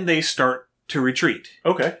 then they start to retreat.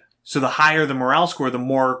 Okay. So the higher the morale score, the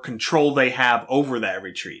more control they have over that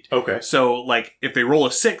retreat. Okay. So, if they roll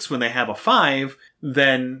a 6 when they have a 5,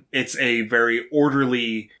 then it's a very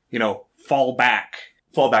orderly, fall back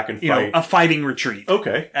and fight. A fighting retreat.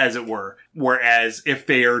 Okay. As it were. Whereas if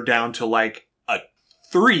they are down to a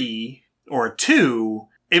 3 or a 2,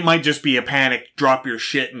 it might just be a panic, drop your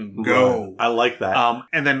shit and go. Right. I like that.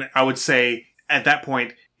 And then I would say at that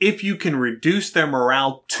point, if you can reduce their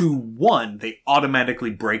morale to 1, they automatically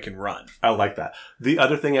break and run. I like that. The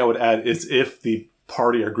other thing I would add is if the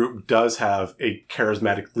party or group does have a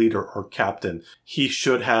charismatic leader or captain, he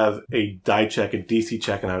should have a die check, a DC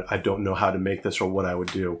check, and I don't know how to make this or what I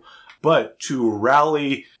would do. But to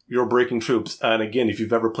rally your breaking troops, and again, if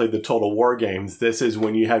you've ever played the Total War games, this is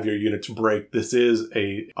when you have your units break. This is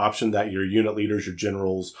a option that your unit leaders, your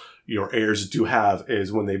generals, your heirs do have,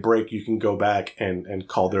 is when they break, you can go back and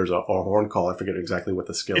call, there's a horn call. I forget exactly what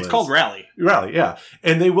the skill is. It's called rally. Rally, yeah.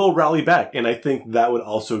 And they will rally back. And I think that would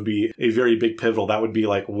also be a very big pivotal. That would be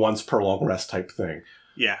once per long rest type thing.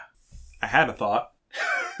 Yeah. I had a thought.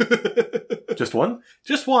 Just one?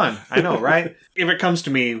 Just one. I know, right? If it comes to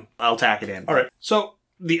me, I'll tack it in. All right. So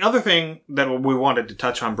the other thing that we wanted to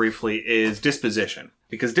touch on briefly is disposition.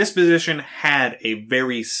 Because disposition had a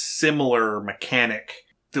very similar mechanic.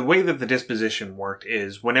 The way that the disposition worked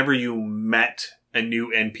is whenever you met a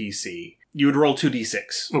new NPC, you would roll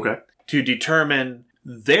 2d6 Okay. to determine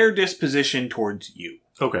their disposition towards you.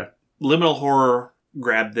 Okay. Liminal Horror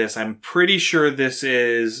grabbed this. I'm pretty sure this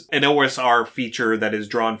is an OSR feature that is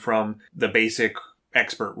drawn from the basic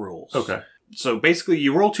expert rules. Okay. So basically,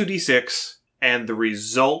 you roll 2d6, and the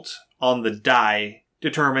result on the die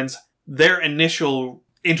determines their initial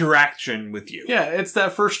interaction with you. Yeah, it's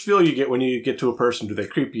that first feel you get when you get to a person. Do they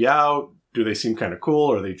creep you out? Do they seem kind of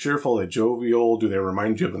cool? Are they cheerful? Are they jovial? Do they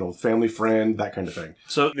remind you of an old family friend? That kind of thing.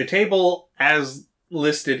 So the table, as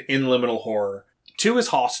listed in Liminal Horror, 2 is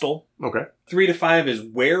hostile, Okay. 3 to 5 is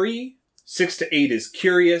wary, 6 to 8 is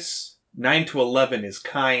curious, 9 to 11 is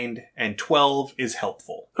kind, and 12 is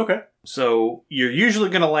helpful. Okay. So you're usually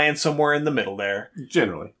going to land somewhere in the middle there.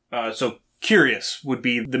 Generally. So curious would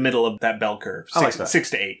be the middle of that bell curve. I like that. 6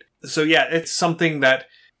 to 8. So yeah, it's something that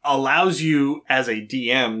allows you as a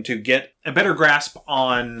DM to get a better grasp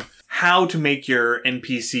on how to make your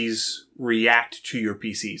NPCs react to your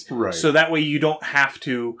PCs. Right. So that way you don't have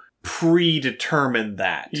to predetermine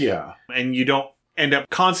that. Yeah. And you don't end up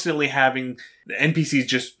constantly having the NPCs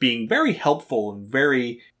just being very helpful and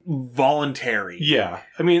very voluntary. Yeah.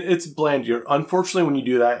 I mean, it's bland. Unfortunately, when you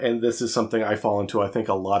do that, and this is something I fall into, I think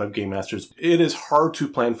a lot of game masters, it is hard to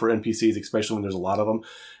plan for NPCs, especially when there's a lot of them,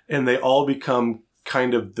 and they all become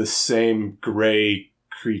kind of the same gray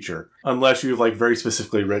creature, unless you've like very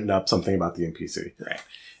specifically written up something about the NPC. Right.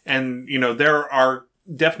 And, there are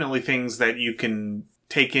definitely things that you can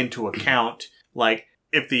take into account, like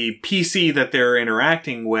if the PC that they're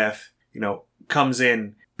interacting with, comes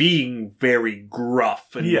in being very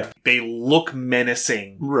gruff and they look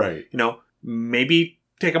menacing. Right. Maybe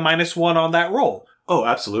take a -1 on that roll. Oh,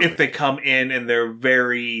 absolutely. If they come in and they're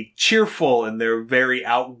very cheerful and they're very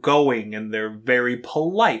outgoing and they're very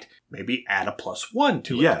polite, maybe add a +1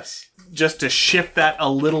 to it. Yes. Just to shift that a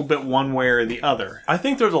little bit one way or the other. I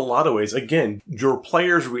think there's a lot of ways. Again, your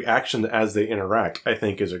player's reaction as they interact, I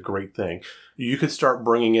think, is a great thing. You could start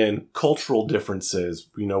bringing in cultural differences,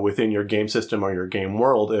 within your game system or your game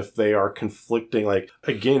world if they are conflicting. Like,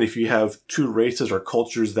 again, if you have two races or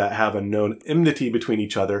cultures that have a known enmity between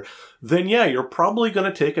each other, then yeah, you're probably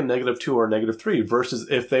going to take a -2 or a -3 versus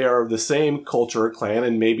if they are of the same culture or clan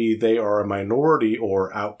and maybe they are a minority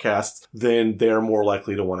or outcasts, then they're more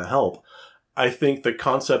likely to want to help. I think the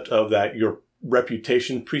concept of that, your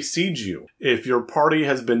reputation precedes you. If your party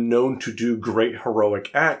has been known to do great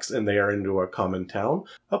heroic acts and they are into a common town,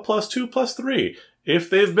 a +2, +3. If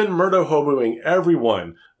they've been murder hoboing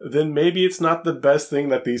everyone, then maybe it's not the best thing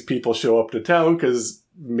that these people show up to town because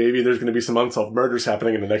maybe there's going to be some unsolved murders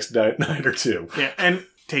happening in the next night or two. Yeah, and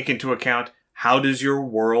take into account, how does your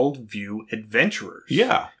world view adventurers?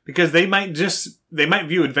 Yeah. Because they might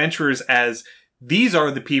view adventurers as these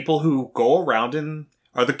are the people who go around and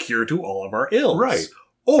are the cure to all of our ills. Right.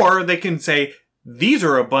 Or they can say, these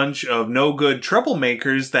are a bunch of no-good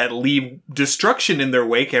troublemakers that leave destruction in their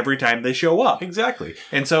wake every time they show up. Exactly.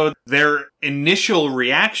 And so their initial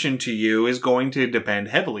reaction to you is going to depend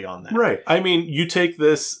heavily on that. Right. I mean, you take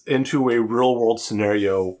this into a real-world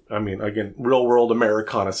scenario. I mean, again, real-world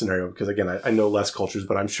Americana scenario, because, again, I know less cultures,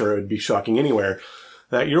 but I'm sure it would be shocking anywhere.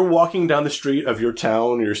 That you're walking down the street of your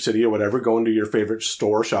town or your city or whatever, going to your favorite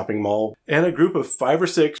store, shopping mall, and a group of 5 or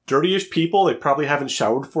 6 dirty-ish people, they probably haven't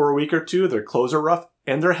showered for a week or two, their clothes are rough,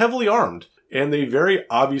 and they're heavily armed. And they very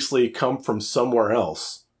obviously come from somewhere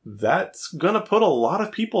else. That's gonna put a lot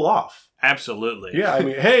of people off. Absolutely. Yeah, I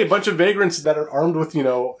mean, hey, a bunch of vagrants that are armed with,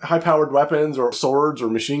 high-powered weapons or swords or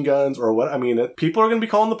machine guns or what. I mean, people are gonna be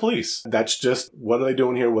calling the police. That's just, what are they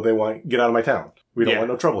doing here? What they want? Get out of my town. We don't want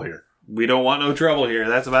no trouble here. We don't want no trouble here.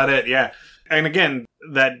 That's about it, yeah. And again,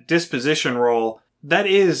 that disposition roll, that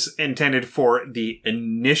is intended for the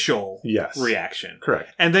initial reaction.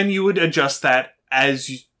 Correct. And then you would adjust that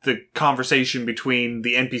as the conversation between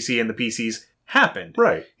the NPC and the PCs happened.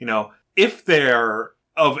 Right. If they're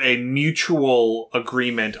of a mutual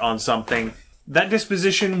agreement on something, that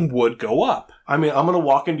disposition would go up. I mean, I'm going to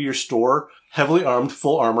walk into your store, heavily armed,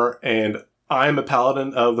 full armor, and I'm a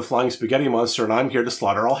paladin of the Flying Spaghetti Monster, and I'm here to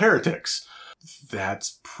slaughter all heretics.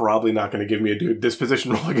 That's probably not going to give me a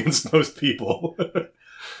disposition roll against most people.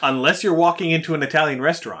 Unless you're walking into an Italian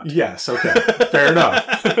restaurant. Yes, okay. Fair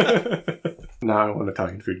enough. Now I want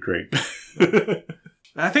Italian food. Great.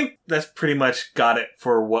 I think that's pretty much got it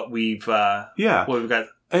for what we've got.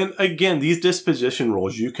 And again, these disposition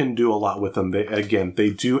rolls, you can do a lot with them. They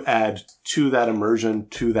do add to that immersion,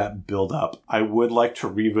 to that build up. I would like to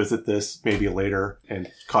revisit this maybe later and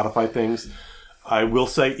codify things. I will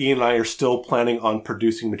say Ian and I are still planning on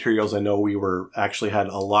producing materials. I know we actually had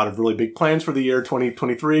a lot of really big plans for the year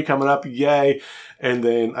 2023 coming up. Yay. And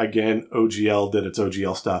then again, OGL did its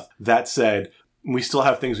OGL stuff. That said, we still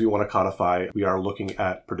have things we want to codify. We are looking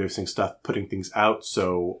at producing stuff, putting things out.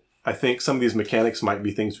 So I think some of these mechanics might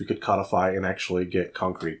be things we could codify and actually get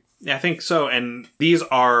concrete. Yeah, I think so. And these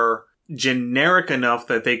are generic enough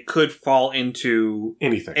that they could fall into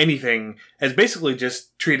anything as basically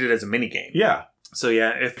just treated as a mini game. Yeah. So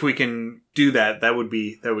yeah, if we can do that, that would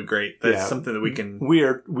be great. That's something that we can. We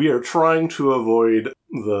are trying to avoid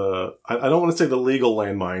I don't want to say the legal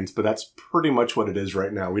landmines, but that's pretty much what it is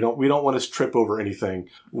right now. We don't want to trip over anything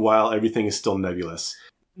while everything is still nebulous.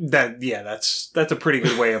 That's a pretty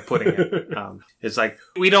good way of putting it. It's like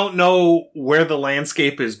we don't know where the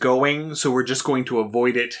landscape is going, so we're just going to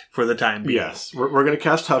avoid it for the time being. Yes, we're going to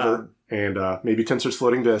cast Hover. And maybe Tensor's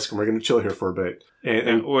Floating Disk, and we're going to chill here for a bit.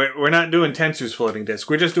 And we're not doing Tensor's Floating Disk.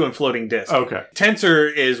 We're just doing Floating Disk. Okay.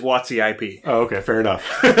 Tensor is WotC IP. Oh, okay. Fair enough.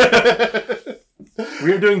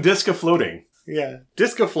 We are doing Disca Floating. Yeah.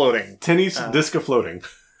 Disca Floating. Tenny's Disca Floating.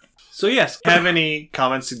 So yes, have any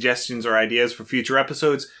comments, suggestions, or ideas for future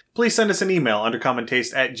episodes, please send us an email,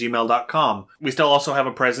 undercommontaste@gmail.com. We still also have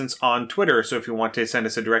a presence on Twitter, so if you want to send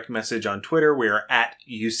us a direct message on Twitter, we are at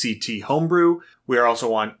UCT Homebrew. We are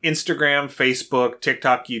also on Instagram, Facebook,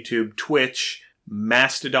 TikTok, YouTube, Twitch,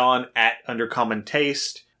 Mastodon at Undercommon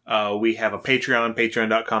Taste. We have a Patreon,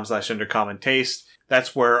 patreon.com/undercommontaste.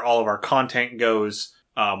 That's where all of our content goes.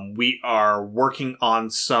 We are working on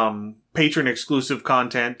some patron-exclusive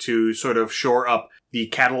content to sort of shore up the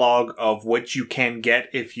catalog of what you can get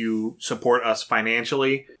if you support us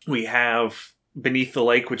financially. We have Beneath the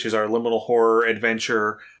Lake, which is our liminal horror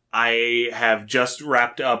adventure. I have just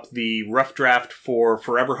wrapped up the rough draft for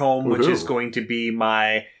Forever Home, which is going to be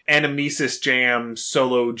my Anamnesis Jam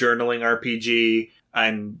solo journaling RPG.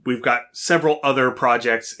 And we've got several other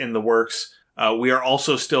projects in the works. We are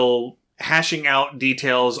also still hashing out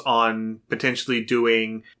details on potentially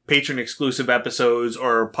doing patron-exclusive episodes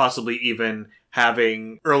or possibly even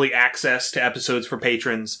having early access to episodes for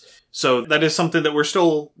patrons. So that is something that we're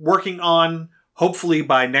still working on. Hopefully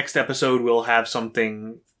by next episode, we'll have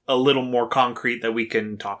something a little more concrete that we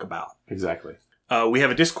can talk about. Exactly. We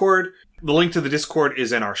have a Discord. The link to the Discord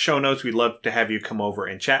is in our show notes. We'd love to have you come over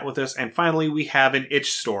and chat with us. And finally, we have an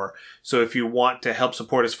itch store. So if you want to help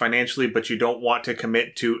support us financially, but you don't want to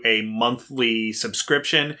commit to a monthly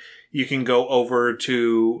subscription, you can go over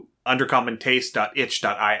to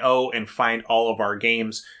undercommontaste.itch.io and find all of our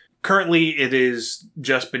games. Currently, it is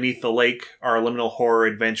just Beneath the Lake, our liminal horror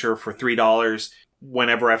adventure, for $3.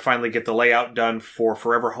 Whenever I finally get the layout done for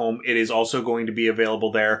Forever Home, it is also going to be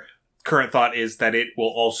available there. Current thought is that it will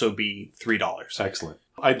also be $3. Excellent.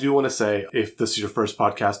 I do want to say, if this is your first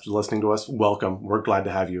podcast you're listening to us, welcome. We're glad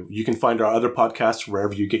to have you. You can find our other podcasts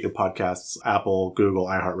wherever you get your podcasts, Apple, Google,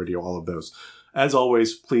 iHeartRadio, all of those. As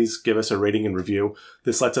always, please give us a rating and review.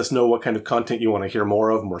 This lets us know what kind of content you want to hear more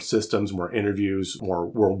of, more systems, more interviews, more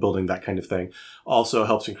world building, that kind of thing. Also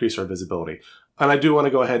helps increase our visibility. And I do want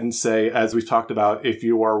to go ahead and say, as we've talked about, if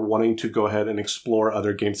you are wanting to go ahead and explore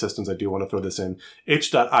other game systems, I do want to throw this in.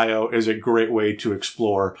 Itch.io is a great way to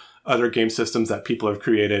explore other game systems that people have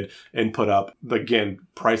created and put up. Again,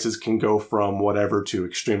 prices can go from whatever to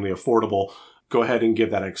extremely affordable. Go ahead and give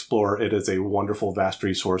that an explore. It is a wonderful, vast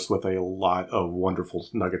resource with a lot of wonderful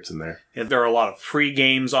nuggets in there. Yeah, there are a lot of free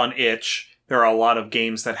games on Itch. There are a lot of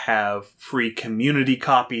games that have free community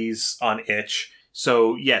copies on Itch.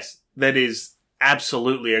 So yes, that is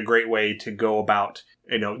absolutely a great way to go about,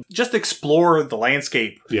 just explore the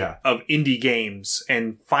landscape of indie games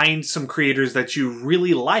and find some creators that you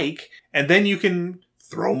really like, and then you can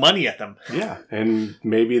throw money at them. Yeah, and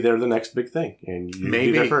maybe they're the next big thing, and you be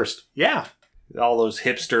there first. Yeah, all those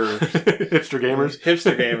hipster gamers.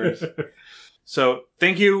 So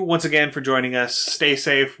thank you once again for joining us. Stay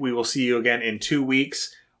safe. We will see you again in 2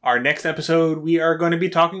 weeks. Our next episode, we are going to be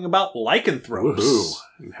talking about lycanthropes. Woohoo!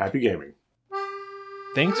 Happy gaming.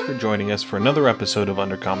 Thanks for joining us for another episode of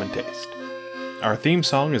Undercommon Taste. Our theme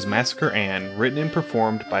song is Massacre Anne, written and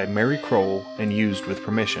performed by Mary Kroll and used with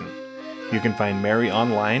permission. You can find Mary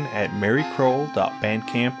online at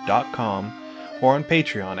marykroll.bandcamp.com or on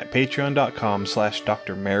Patreon at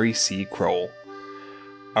patreon.com/Dr. Mary C. Kroll.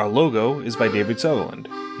 Our logo is by David Sutherland.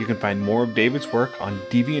 You can find more of David's work on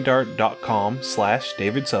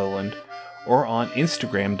deviantart.com/David Sutherland or on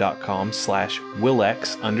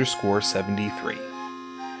instagram.com/Willex_73.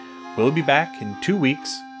 We'll be back in 2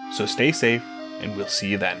 weeks, so stay safe, and we'll see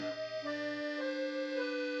you then.